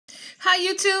Hi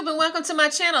YouTube and welcome to my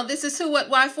channel. This is Who What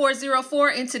Why 404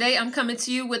 and today I'm coming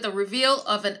to you with a reveal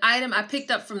of an item I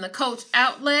picked up from the Coach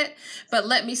outlet. But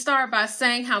let me start by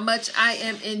saying how much I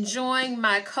am enjoying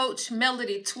my Coach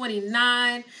Melody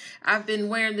 29. I've been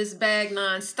wearing this bag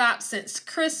non-stop since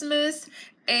Christmas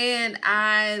and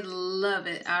I love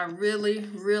it. I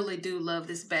really do love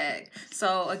this bag.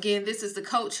 So again, this is the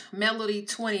Coach Melody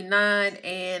 29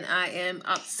 and I am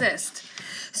obsessed.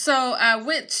 So I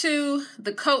went to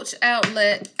the Coach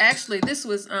outlet. Actually, this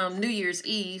was New Year's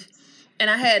Eve, and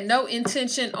I had no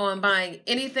intention on buying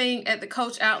anything at the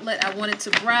Coach outlet. I wanted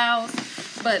to browse,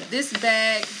 but this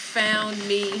bag found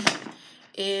me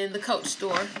in the Coach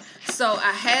store. So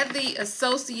I had the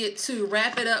associate to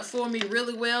wrap it up for me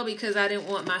really well because I didn't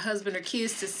want my husband or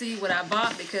kids to see what I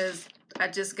bought because I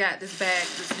just got this bag,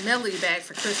 this Melody bag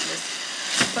for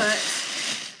Christmas. But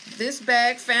this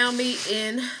bag found me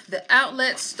in the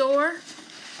outlet store,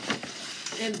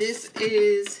 and this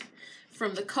is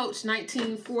from the Coach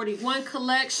 1941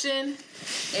 collection,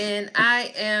 and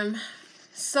I am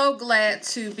so glad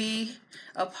to be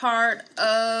a part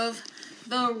of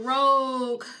the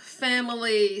Rogue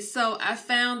family. So I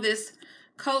found this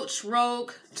Coach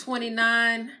Rogue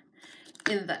 25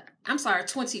 in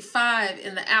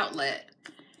the outlet.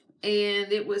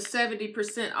 And it was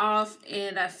 70% off,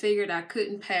 and I figured I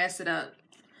couldn't pass it up.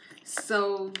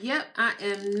 So, yep, I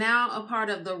am now a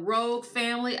part of the Rogue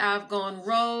family. I've gone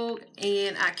Rogue,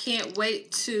 and I can't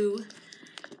wait to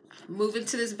move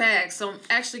into this bag. So I'm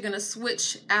actually going to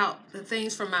switch out the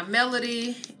things from my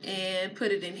Melody and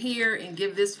put it in here and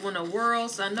give this one a whirl.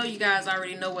 So I know you guys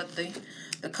already know what the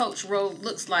Coach Rogue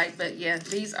looks like, but yeah,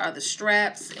 these are the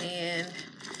straps, and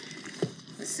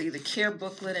let's see, the care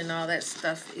booklet and all that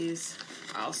stuff is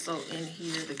also in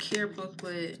here. The care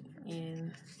booklet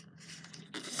and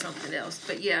something else.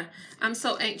 But yeah, I'm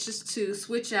so anxious to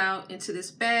switch out into this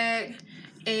bag.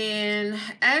 And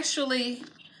actually,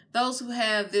 those who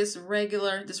have this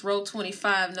Rogue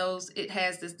 25 knows it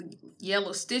has this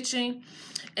yellow stitching.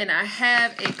 And I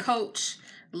have a Coach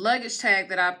luggage tag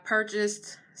that I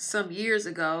purchased some years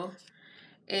ago.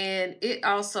 And it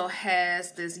also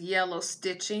has this yellow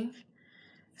stitching.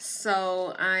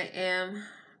 So I am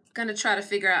gonna try to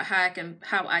figure out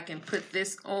how I can put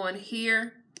this on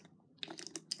here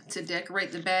to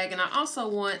decorate the bag. And I also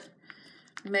want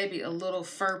maybe a little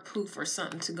fur poof or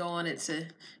something to go on it to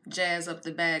jazz up the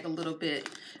bag a little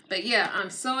bit. But yeah, I'm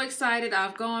so excited.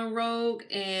 I've gone Rogue,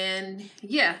 and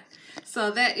yeah. So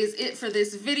that is it for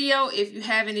this video. If you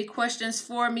have any questions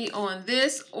for me on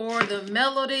this or the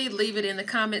Melody, leave it in the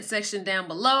comment section down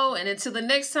below. And until the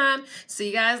next time, see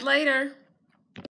you guys later.